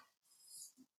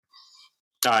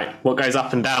 All right. What goes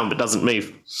up and down but doesn't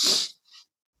move?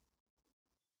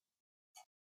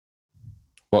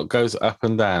 What goes up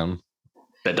and down?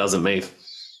 But doesn't move.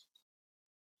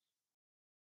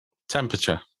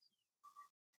 Temperature.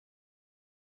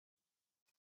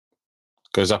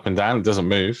 Goes up and down. It doesn't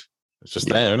move. It's just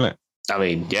there, isn't it? I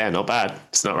mean, yeah, not bad.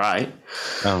 It's not right.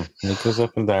 Oh, it goes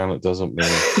up and down. It doesn't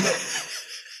move.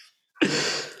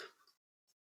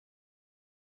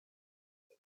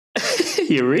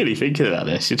 You're really thinking about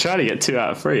this. You're trying to get 2 out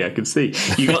of 3. I can see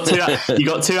you got 2. You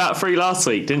got 2 out of 3 last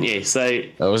week, didn't you? So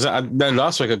was that? No,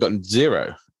 last week I got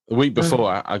 0. The week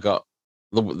before I got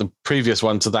the previous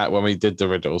one to that when we did the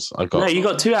riddles. I got. No, you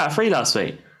got 2 out of 3 last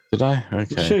week. Did I?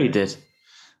 Okay. I'm sure you did.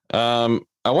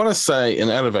 I want to say an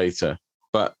elevator,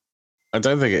 but I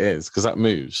don't think it is because that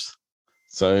moves.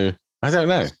 So I don't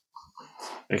know.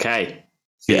 Okay.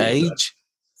 The age?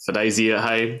 For those of you at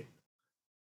home.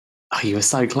 Oh, you were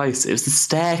so close. It was the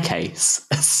staircase.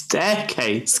 A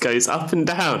staircase goes up and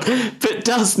down, but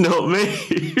does not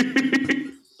move.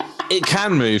 It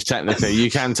can move, technically. You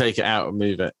can take it out and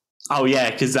move it. Oh, yeah,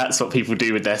 because that's what people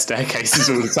do with their staircases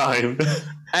all the time.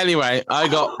 Anyway, I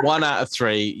got 1 out of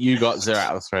 3. You got 0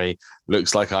 out of 3.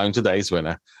 Looks like I'm today's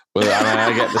winner. Well,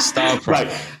 I get the star prize.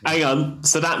 Right, hang on.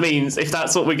 So that means if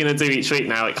that's what we're going to do each week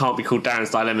now, it can't be called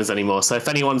Darren's Dilemmas anymore. So if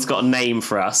anyone's got a name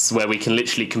for us where we can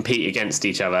literally compete against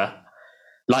each other,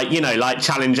 like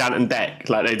Challenge Ant and Deck,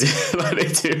 like they do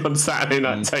on Saturday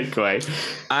Night Takeaway.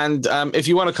 And if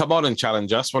you want to come on and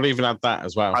challenge us, we'll even add that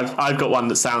as well. I've got one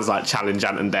that sounds like Challenge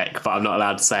Ant and Deck, but I'm not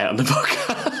allowed to say it on the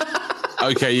podcast.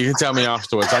 Okay, you can tell me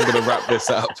afterwards. I'm going to wrap this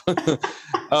up.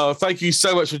 Oh, thank you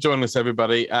so much for joining us,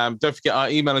 everybody. Don't forget our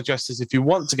email addresses if you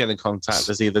want to get in contact.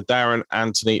 There's either Darren,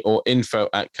 Anthony, or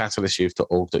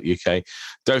info@catalystyouth.org.uk.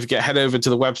 Don't forget, head over to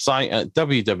the website at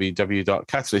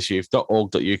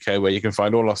www.catalystyouth.org.uk, where you can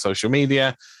find all our social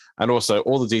media and also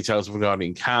all the details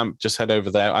regarding camp. Just head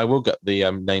over there. I will get the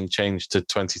name changed to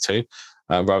 22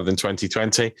 rather than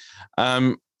 2020.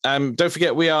 Don't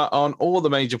forget, we are on all the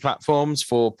major platforms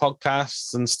for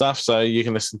podcasts and stuff, so you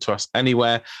can listen to us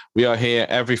anywhere. We are here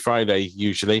every Friday,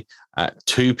 usually at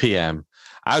 2 p.m.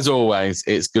 As always,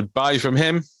 it's goodbye from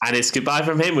him. And it's goodbye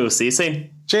from him. We'll see you soon.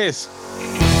 Cheers.